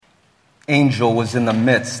Angel was in the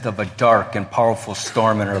midst of a dark and powerful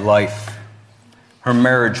storm in her life. Her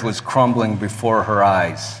marriage was crumbling before her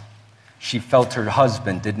eyes. She felt her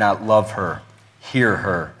husband did not love her, hear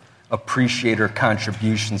her, appreciate her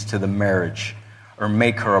contributions to the marriage, or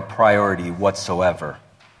make her a priority whatsoever.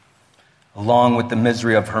 Along with the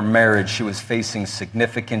misery of her marriage, she was facing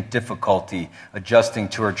significant difficulty adjusting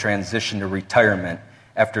to her transition to retirement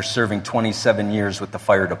after serving 27 years with the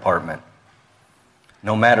fire department.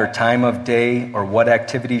 No matter time of day or what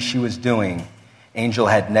activity she was doing, Angel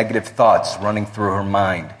had negative thoughts running through her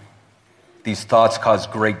mind. These thoughts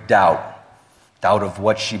caused great doubt of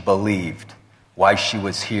what she believed, why she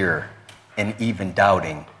was here, and even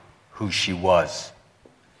doubting who she was.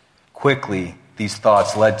 Quickly, these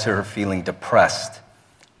thoughts led to her feeling depressed,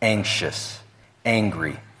 anxious,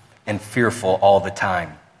 angry, and fearful all the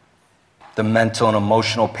time. The mental and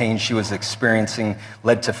emotional pain she was experiencing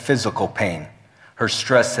led to physical pain. Her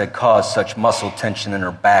stress had caused such muscle tension in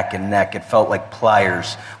her back and neck, it felt like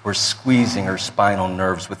pliers were squeezing her spinal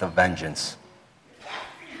nerves with a vengeance.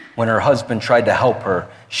 When her husband tried to help her,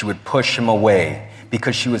 she would push him away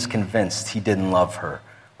because she was convinced he didn't love her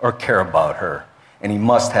or care about her, and he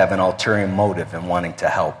must have an ulterior motive in wanting to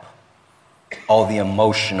help. All the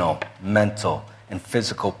emotional, mental, and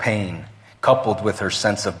physical pain, coupled with her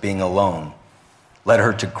sense of being alone, led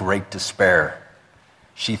her to great despair.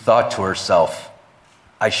 She thought to herself,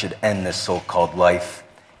 I should end this so-called life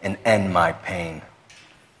and end my pain.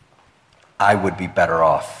 I would be better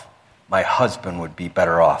off. My husband would be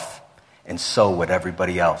better off. And so would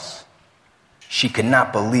everybody else. She could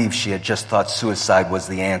not believe she had just thought suicide was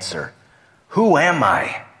the answer. Who am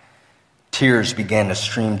I? Tears began to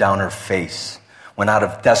stream down her face when out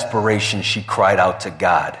of desperation she cried out to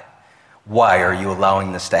God, why are you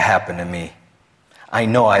allowing this to happen to me? I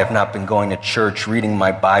know I have not been going to church, reading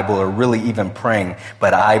my Bible, or really even praying,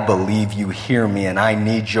 but I believe you hear me and I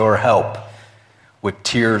need your help. With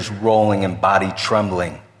tears rolling and body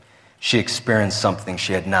trembling, she experienced something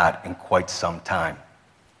she had not in quite some time.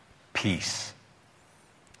 Peace.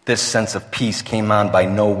 This sense of peace came on by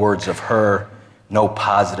no words of her, no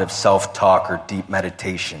positive self-talk or deep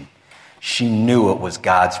meditation. She knew it was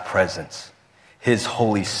God's presence, His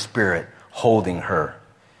Holy Spirit holding her.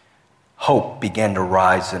 Hope began to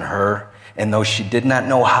rise in her, and though she did not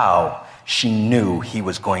know how, she knew He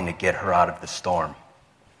was going to get her out of the storm.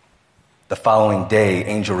 The following day,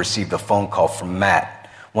 Angel received a phone call from Matt,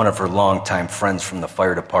 one of her longtime friends from the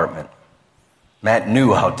fire department. Matt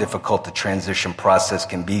knew how difficult the transition process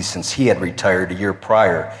can be since he had retired a year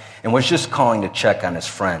prior and was just calling to check on his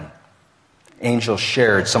friend. Angel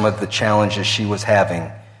shared some of the challenges she was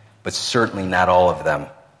having, but certainly not all of them.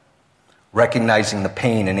 Recognizing the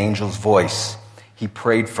pain in Angel's voice, he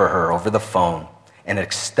prayed for her over the phone and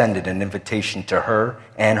extended an invitation to her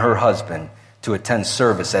and her husband to attend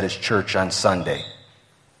service at his church on Sunday.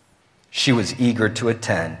 She was eager to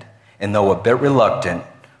attend, and though a bit reluctant,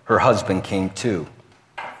 her husband came too.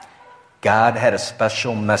 God had a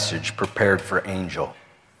special message prepared for Angel,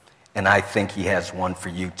 and I think He has one for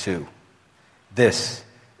you too. This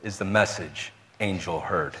is the message Angel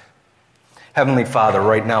heard. Heavenly Father,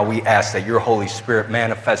 right now we ask that your Holy Spirit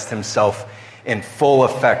manifest Himself in full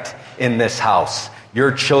effect in this house.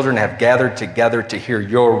 Your children have gathered together to hear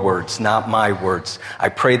your words, not my words. I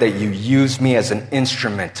pray that you use me as an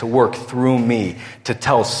instrument to work through me to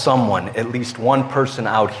tell someone, at least one person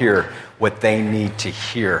out here, what they need to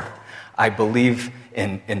hear. I believe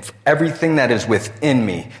in everything that is within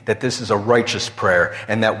me, that this is a righteous prayer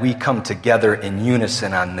and that we come together in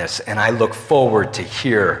unison on this. And I look forward to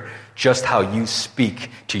hear just how you speak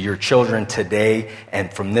to your children today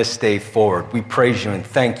and from this day forward. We praise you and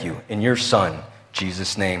thank you in your Son,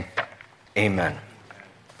 Jesus' name, amen.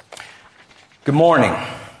 Good morning.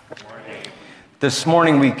 Good morning. This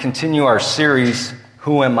morning we continue our series,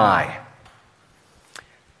 Who Am I?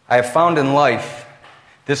 I have found in life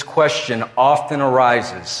this question often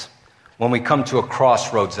arises when we come to a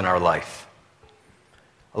crossroads in our life.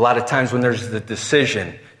 A lot of times when there's the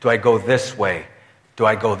decision, do I go this way? Do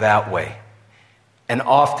I go that way? And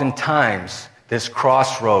oftentimes this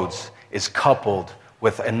crossroads is coupled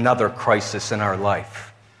with another crisis in our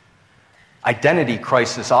life. Identity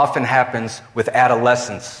crisis often happens with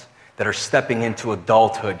adolescents that are stepping into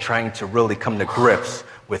adulthood, trying to really come to grips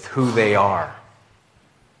with who they are.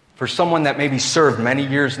 For someone that maybe served many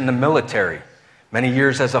years in the military, many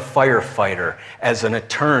years as a firefighter, as an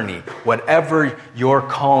attorney, whatever your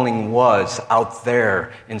calling was out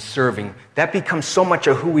there in serving, that becomes so much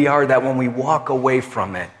of who we are that when we walk away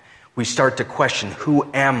from it, we start to question, who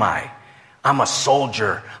am I? I'm a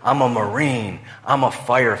soldier, I'm a Marine, I'm a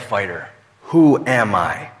firefighter. Who am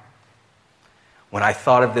I? when I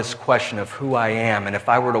thought of this question of who I am, and if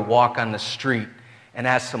I were to walk on the street and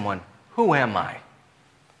ask someone, who am I?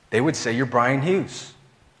 They would say, you're Brian Hughes.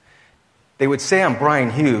 They would say I'm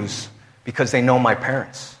Brian Hughes because they know my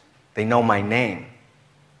parents. They know my name.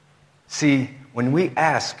 See, when we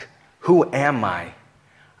ask, who am I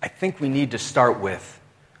think we need to start with,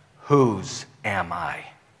 whose am I? I'd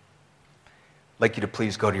like you to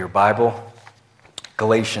please go to your Bible.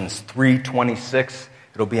 Galatians 3:26.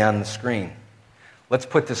 It'll be on the screen. Let's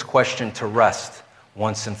put this question to rest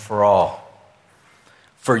once and for all.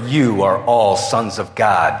 For you are all sons of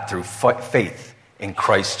God through faith in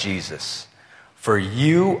Christ Jesus. For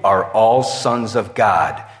you are all sons of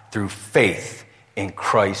God through faith in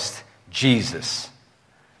Christ Jesus.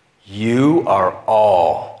 You are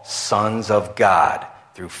all sons of God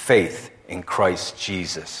through faith in Christ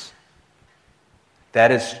Jesus.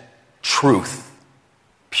 That is truth.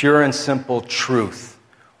 Pure and simple truth.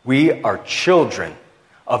 We are children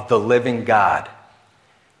of the living God.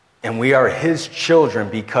 And we are His children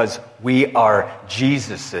because we are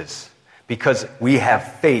Jesus's. Because we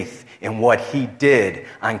have faith in what He did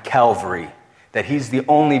on Calvary. That He's the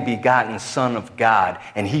only begotten Son of God.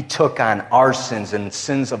 And He took on our sins and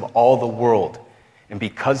sins of all the world. And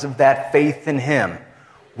because of that faith in Him,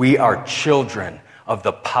 we are children of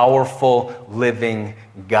the powerful living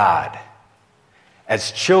God.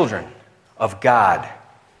 As children of God,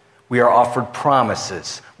 we are offered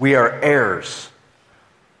promises. We are heirs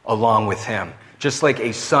along with Him. Just like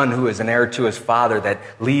a son who is an heir to his father that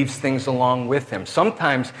leaves things along with him.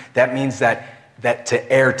 Sometimes that means that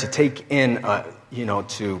to take in,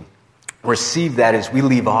 to receive that is we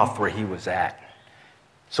leave off where he was at.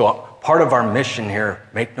 So part of our mission here,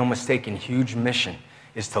 make no mistake, in huge mission,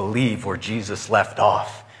 is to leave where Jesus left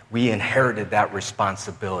off. We inherited that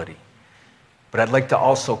responsibility. But I'd like to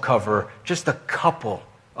also cover just a couple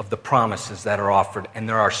of the promises that are offered, and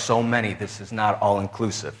there are so many, this is not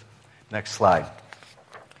all-inclusive. Next slide.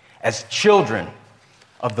 As children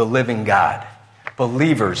of the living God,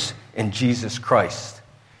 believers in Jesus Christ,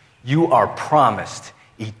 you are promised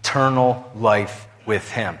eternal life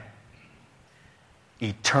with Him.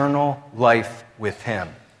 Eternal life with Him.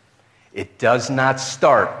 It does not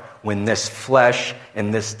start when this flesh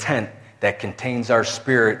and this tent that contains our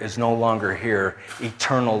spirit is no longer here.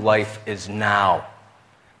 Eternal life is now.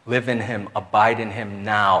 Live in Him, abide in Him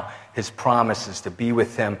now. His promises to be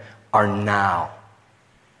with Him are now.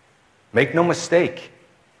 Make no mistake,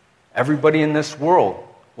 everybody in this world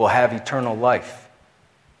will have eternal life.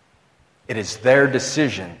 It is their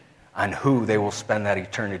decision on who they will spend that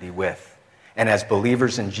eternity with. And as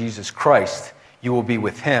believers in Jesus Christ, you will be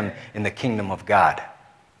with Him in the kingdom of God.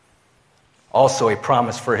 Also, a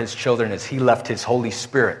promise for His children is He left His Holy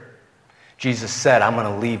Spirit. Jesus said, I'm going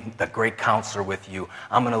to leave the great counselor with you.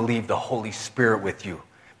 I'm going to leave the Holy Spirit with you.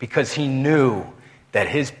 Because He knew that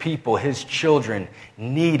His people, His children,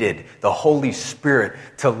 needed the Holy Spirit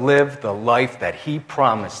to live the life that He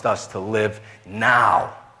promised us to live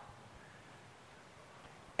now.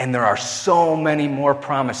 And there are so many more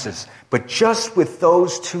promises. But just with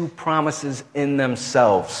those two promises in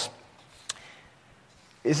themselves,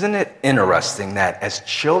 isn't it interesting that as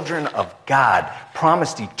children of God,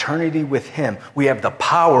 promised eternity with Him, we have the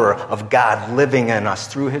power of God living in us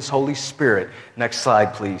through His Holy Spirit? Next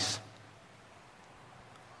slide, please.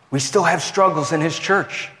 We still have struggles in His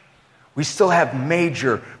church. We still have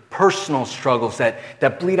major personal struggles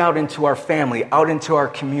that bleed out into our family, out into our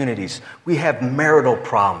communities. We have marital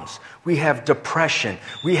problems. We have depression.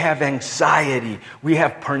 We have anxiety. We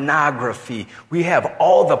have pornography. We have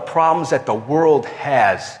all the problems that the world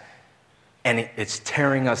has. And it's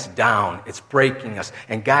tearing us down. It's breaking us.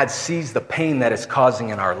 And God sees the pain that it's causing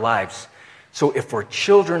in our lives. So if we're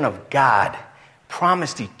children of God,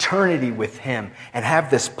 promised eternity with Him, and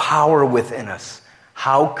have this power within us,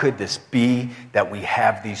 how could this be that we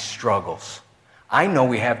have these struggles? I know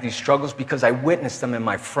we have these struggles because I witnessed them in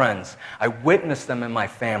my friends. I witnessed them in my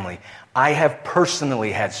family. I have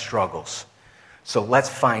personally had struggles. So let's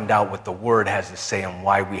find out what the Word has to say on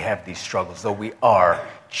why we have these struggles, though we are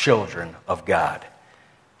children of God.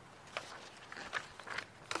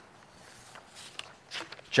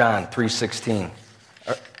 John 3:16.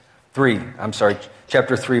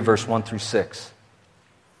 Chapter 3, verse 1 through 6.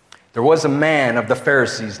 There was a man of the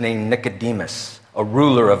Pharisees named Nicodemus, a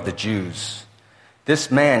ruler of the Jews. This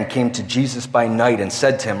man came to Jesus by night and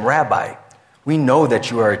said to him, Rabbi, we know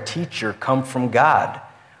that you are a teacher come from God,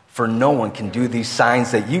 for no one can do these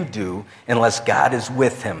signs that you do unless God is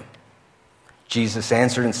with him. Jesus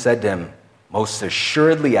answered and said to him, Most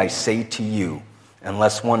assuredly I say to you,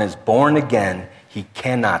 unless one is born again, he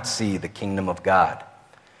cannot see the kingdom of God.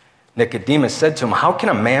 Nicodemus said to him, "How can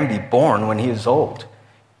a man be born when he is old?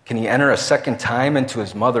 Can he enter a second time into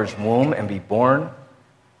his mother's womb and be born?"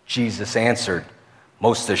 Jesus answered,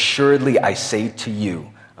 "Most assuredly I say to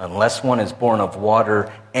you, unless one is born of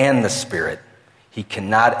water and the Spirit, he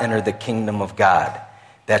cannot enter the kingdom of God.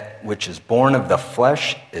 That which is born of the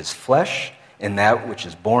flesh is flesh, and that which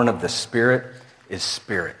is born of the Spirit is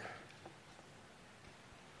spirit."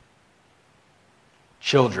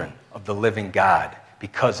 Children of the living God,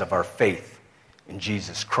 because of our faith in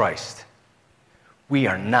Jesus Christ. We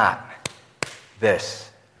are not this.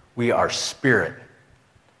 We are spirit,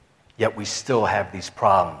 yet we still have these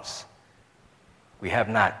problems. We have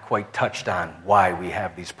not quite touched on why we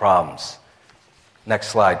have these problems. Next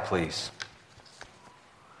slide, please.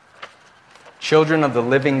 Children of the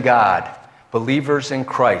living God, believers in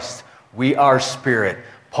Christ, we are spirit.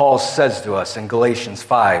 Paul says to us in Galatians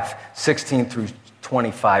 5:16 through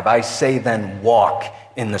 25, "I say then, walk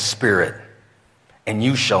in the Spirit, and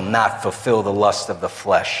you shall not fulfill the lust of the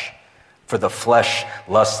flesh. For the flesh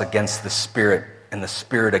lusts against the Spirit, and the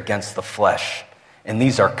Spirit against the flesh. And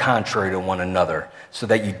these are contrary to one another, so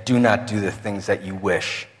that you do not do the things that you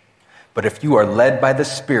wish. But if you are led by the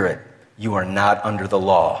Spirit, you are not under the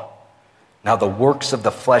law. Now the works of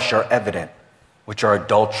the flesh are evident, which are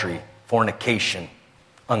adultery, fornication,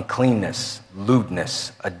 uncleanness,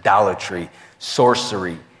 lewdness, idolatry,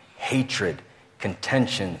 sorcery, hatred,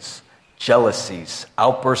 contentions, jealousies,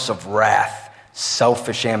 outbursts of wrath,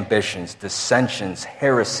 selfish ambitions, dissensions,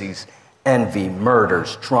 heresies, envy,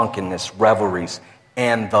 murders, drunkenness, revelries,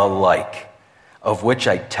 and the like, of which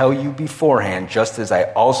I tell you beforehand, just as I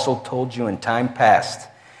also told you in time past,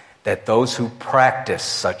 that those who practice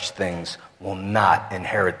such things will not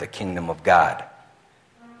inherit the kingdom of God.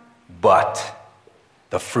 But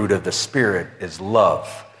the fruit of the Spirit is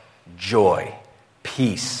love, joy,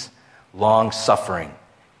 peace, long-suffering,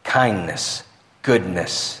 kindness,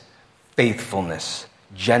 goodness, faithfulness,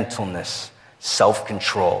 gentleness,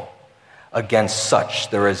 self-control. Against such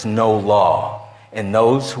there is no law, and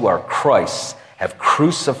those who are Christ's have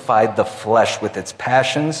crucified the flesh with its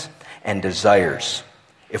passions and desires.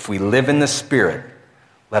 If we live in the Spirit,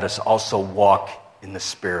 let us also walk in the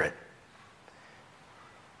Spirit.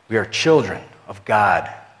 We are children of God,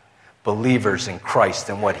 believers in Christ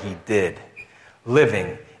and what He did,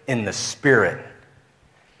 living in the Spirit,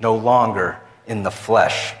 no longer in the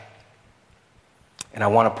flesh. And I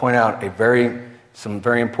want to point out some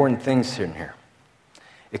very important things in here.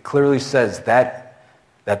 It clearly says that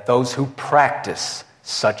those who practice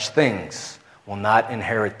such things will not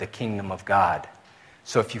inherit the kingdom of God.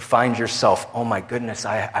 So if you find yourself, oh my goodness,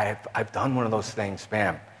 I've done one of those things,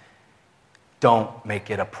 bam, don't make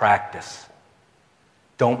it a practice.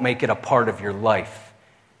 Don't make it a part of your life.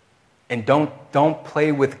 And don't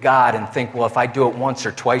play with God and think, well, if I do it once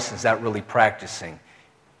or twice, is that really practicing?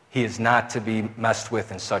 He is not to be messed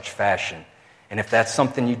with in such fashion. And if that's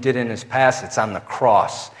something you did in his past, it's on the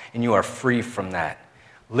cross, and you are free from that.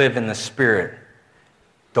 Live in the Spirit.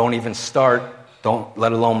 Don't even start,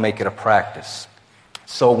 let alone make it a practice.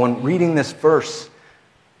 So when reading this verse, it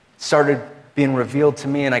started being revealed to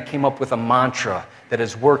me, and I came up with a mantra that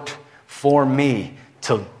has worked for me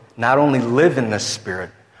to not only live in the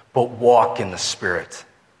Spirit, but walk in the Spirit.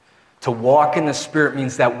 To walk in the Spirit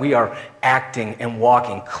means that we are acting and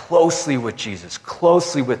walking closely with Jesus,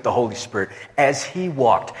 closely with the Holy Spirit, as He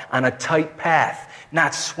walked on a tight path,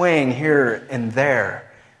 not swaying here and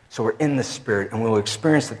there. So we're in the Spirit, and we'll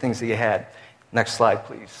experience the things that He had. Next slide,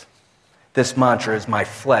 please. This mantra is, my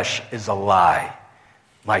flesh is a lie.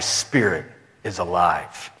 My spirit is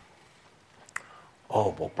alive.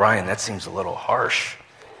 Oh, well, Brian, that seems a little harsh.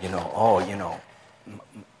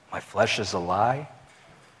 My flesh is a lie?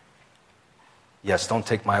 Yes, don't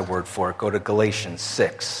take my word for it. Go to Galatians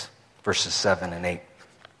 6, verses 7 and 8.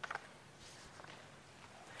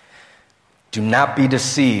 Do not be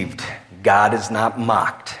deceived. God is not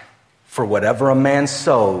mocked. For whatever a man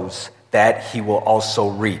sows, that he will also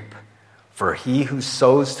reap. For he who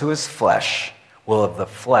sows to his flesh will of the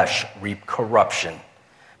flesh reap corruption.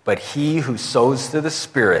 But he who sows to the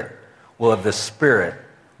Spirit will of the Spirit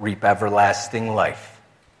reap everlasting life.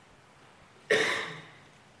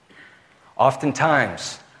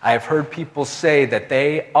 Oftentimes, I have heard people say that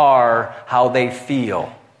they are how they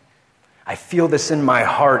feel. I feel this in my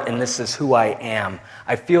heart, and this is who I am.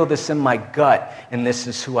 I feel this in my gut, and this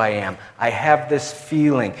is who I am. I have this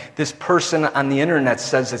feeling. This person on the internet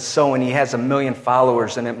says it's so, and he has 1 million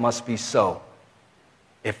followers, and it must be so.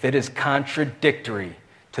 If it is contradictory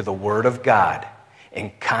to the Word of God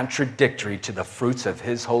and contradictory to the fruits of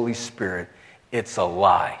His Holy Spirit, it's a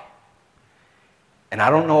lie. And I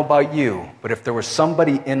don't know about you, but if there was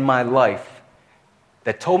somebody in my life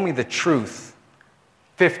that told me the truth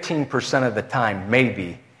 15% of the time,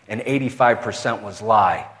 maybe, and 85% was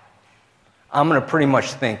lie, I'm going to pretty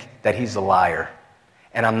much think that he's a liar.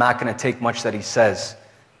 And I'm not going to take much that he says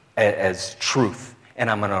as truth. And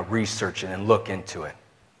I'm going to research it and look into it.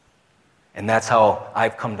 And that's how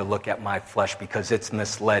I've come to look at my flesh, because it's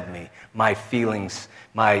misled me. My feelings,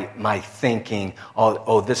 my thinking,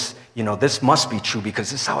 this must be true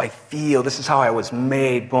because this is how I feel. This is how I was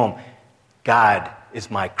made. Boom. God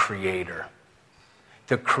is my creator.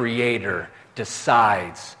 The creator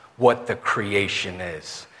decides what the creation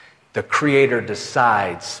is. The creator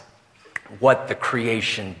decides what the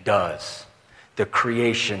creation does. The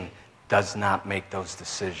creation does not make those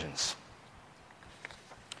decisions.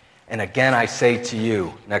 And again, I say to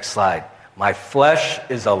you, next slide, my flesh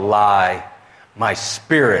is a lie, my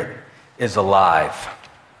spirit is alive.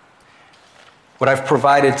 What I've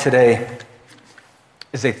provided today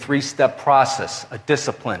is a 3-step process, a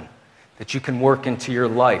discipline that you can work into your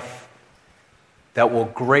life that will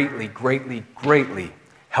greatly, greatly, greatly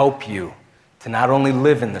help you to not only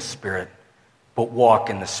live in the Spirit, but walk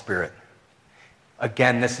in the Spirit.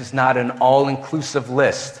 Again, this is not an all-inclusive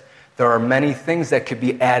list. There are many things that could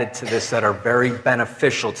be added to this that are very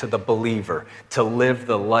beneficial to the believer to live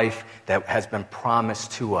the life that has been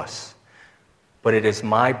promised to us. But it is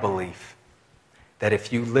my belief that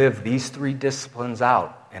if you live these 3 disciplines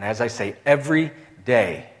out, and as I say, every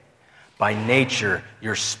day, by nature,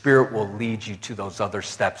 your spirit will lead you to those other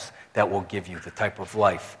steps that will give you the type of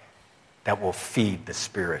life that will feed the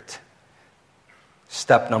spirit.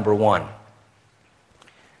 Step number 1,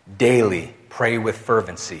 daily pray with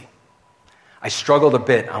fervency. I struggled a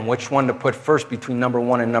bit on which one to put first between number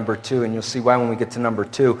 1 and number 2, and you'll see why when we get to number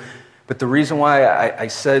 2. But the reason why I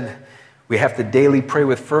said we have to daily pray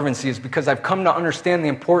with fervency is because I've come to understand the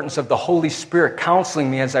importance of the Holy Spirit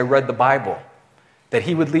counseling me as I read the Bible. That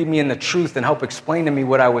he would lead me in the truth and help explain to me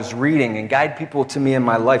what I was reading and guide people to me in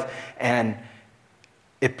my life. And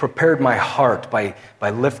it prepared my heart by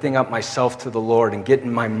lifting up myself to the Lord and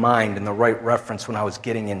getting my mind in the right reference when I was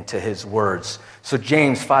getting into his words. So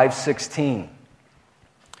James 5:16,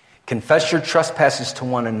 confess your trespasses to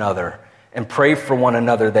one another and pray for one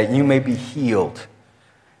another that you may be healed.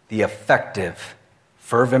 The effective,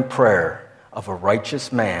 fervent prayer of a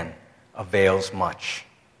righteous man avails much.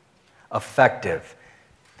 Effective,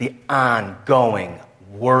 the ongoing,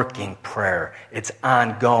 working prayer. It's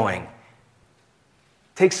ongoing.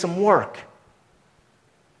 Takes some work. A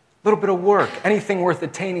little bit of work. Anything worth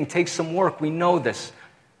attaining takes some work. We know this.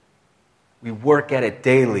 We work at it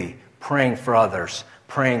daily, praying for others,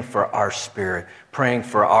 praying for our spirit, praying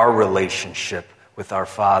for our relationship with our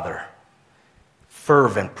Father.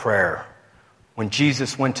 Fervent prayer. When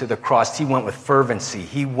Jesus went to the cross, he went with fervency.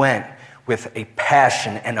 He went with a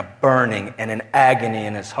passion and a burning and an agony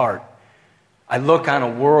in his heart. I look on a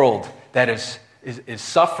world that is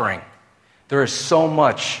suffering. There is so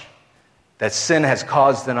much that sin has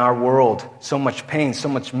caused in our world, so much pain, so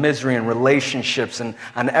much misery in relationships and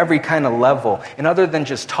on every kind of level. And other than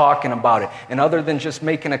just talking about it, and other than just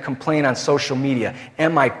making a complaint on social media,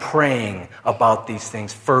 am I praying about these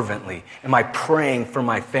things fervently? Am I praying for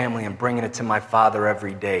my family and bringing it to my Father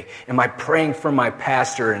every day? Am I praying for my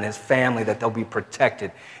pastor and his family that they'll be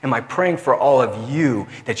protected? Am I praying for all of you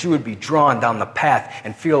that you would be drawn down the path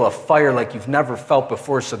and feel a fire like you've never felt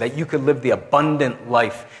before so that you could live the abundant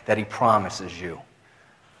life that he promises you?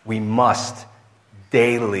 We must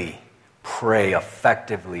daily pray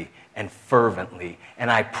effectively and fervently, and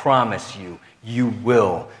I promise you, you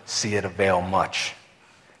will see it avail much.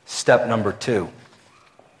 Step number 2,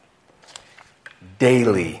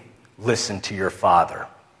 daily listen to your Father.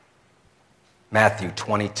 Matthew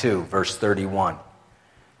 22, verse 31.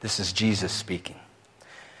 This is Jesus speaking.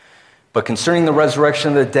 But concerning the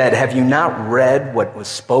resurrection of the dead, have you not read what was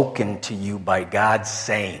spoken to you by God,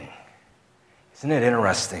 saying? Isn't it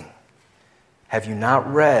interesting? Have you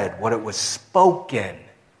not read what it was spoken?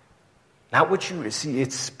 Not what you see,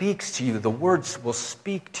 it speaks to you. The words will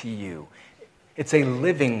speak to you. It's a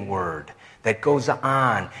living word that goes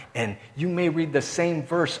on. And you may read the same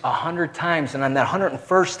verse 100 times, and on that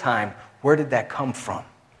 101st time, where did that come from?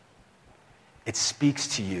 It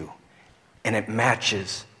speaks to you, and it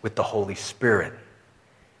matches with the Holy Spirit.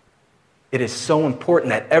 It is so important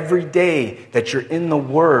that every day that you're in the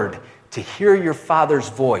Word, to hear your Father's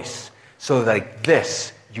voice, so that like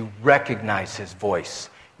this, you recognize his voice.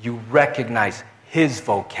 You recognize his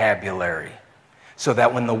vocabulary. So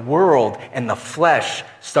that when the world and the flesh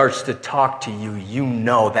starts to talk to you, you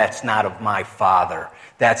know that's not of my Father.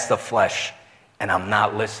 That's the flesh, and I'm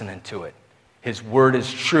not listening to it. His word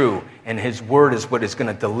is true, and his word is what is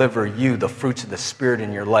going to deliver you the fruits of the Spirit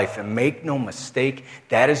in your life. And make no mistake,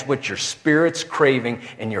 that is what your spirit's craving,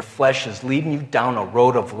 and your flesh is leading you down a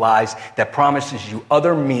road of lies that promises you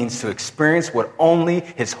other means to experience what only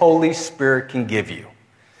his Holy Spirit can give you.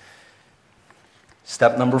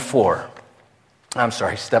 Step number 3.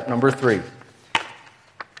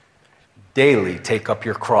 Daily take up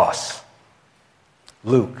your cross.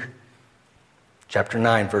 Luke chapter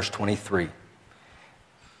 9, verse 23.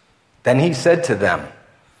 Then he said to them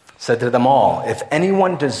all, if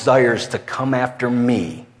anyone desires to come after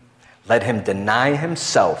me, let him deny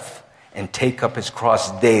himself and take up his cross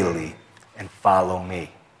daily and follow me.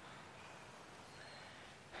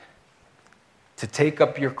 To take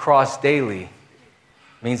up your cross daily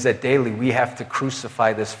means that daily we have to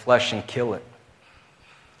crucify this flesh and kill it.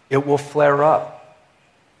 It will flare up.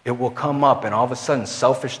 It will come up, and all of a sudden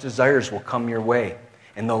selfish desires will come your way,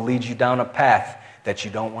 and they'll lead you down a path that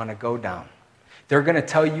you don't want to go down. They're going to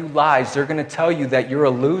tell you lies. They're going to tell you that you're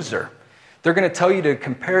a loser. They're going to tell you to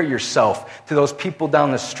compare yourself to those people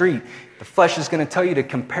down the street. The flesh is going to tell you to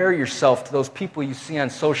compare yourself to those people you see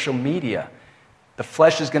on social media. The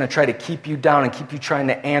flesh is going to try to keep you down and keep you trying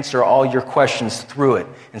to answer all your questions through it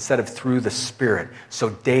instead of through the Spirit. So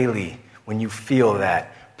daily, when you feel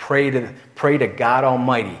that, pray to God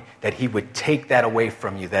Almighty that he would take that away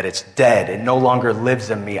from you, that it's dead, it no longer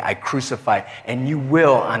lives in me, I crucify. And you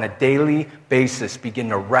will, on a daily basis, begin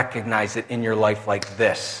to recognize it in your life like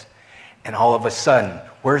this. And all of a sudden,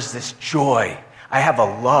 where's this joy? I have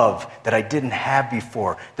a love that I didn't have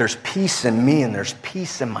before. There's peace in me, and there's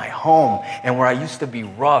peace in my home. And where I used to be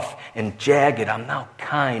rough and jagged, I'm now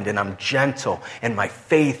kind and I'm gentle. And my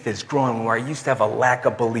faith is growing. Where I used to have a lack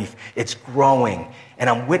of belief, it's growing.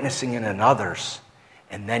 And I'm witnessing it in others.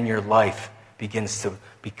 And then your life begins to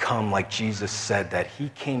become like Jesus said, that he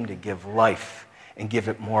came to give life and give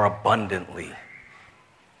it more abundantly.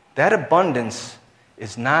 That abundance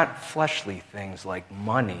is not fleshly things like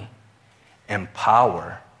money and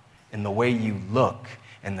power and the way you look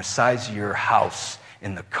and the size of your house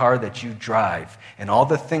and the car that you drive and all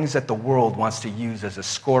the things that the world wants to use as a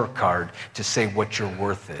scorecard to say what your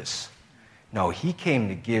worth is. No, he came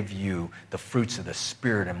to give you the fruits of the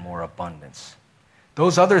Spirit in more abundance.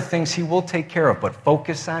 Those other things he will take care of, but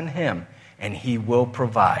focus on him and he will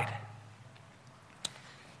provide.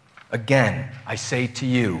 Again, I say to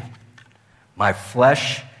you, my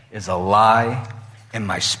flesh is a lie and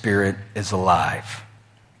my spirit is alive.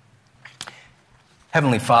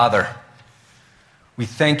 Heavenly Father, we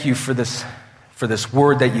thank you for this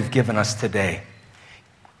word that you've given us today.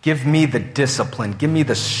 Give me the discipline, give me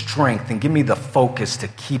the strength, and give me the focus to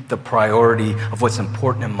keep the priority of what's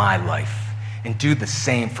important in my life. And do the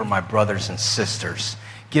same for my brothers and sisters.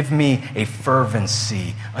 Give me a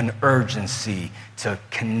fervency, an urgency to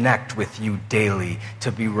connect with you daily,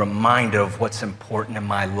 to be reminded of what's important in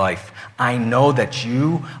my life. I know that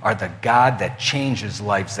you are the God that changes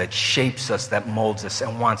lives, that shapes us, that molds us,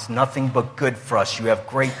 and wants nothing but good for us. You have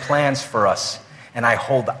great plans for us, and I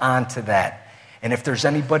hold on to that. And if there's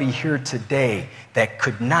anybody here today that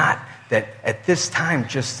at this time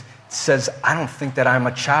just says, I don't think that I'm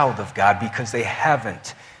a child of God because they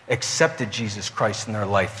haven't accepted Jesus Christ in their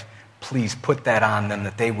life, please put that on them,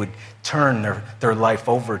 that they would turn their life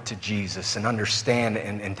over to Jesus and understand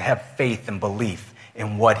and have faith and belief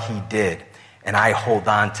in what he did. And I hold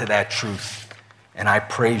on to that truth. And I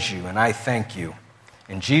praise you and I thank you.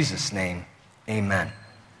 In Jesus' name, amen.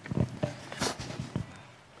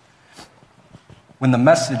 When the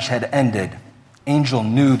message had ended, Angel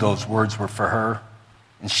knew those words were for her,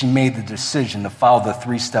 and she made the decision to follow the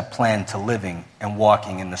 3-step plan to living and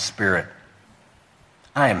walking in the Spirit.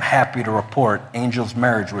 I am happy to report Angel's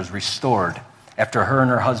marriage was restored after her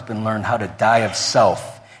and her husband learned how to die of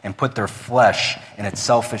self and put their flesh and its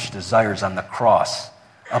selfish desires on the cross,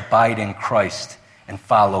 abide in Christ, and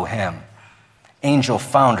follow him. Angel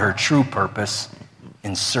found her true purpose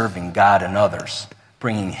in serving God and others,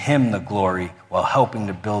 bringing him the glory while helping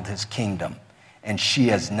to build his kingdom. And she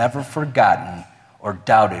has never forgotten or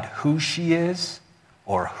doubted who she is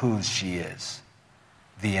or whose she is.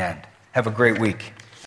 The end. Have a great week.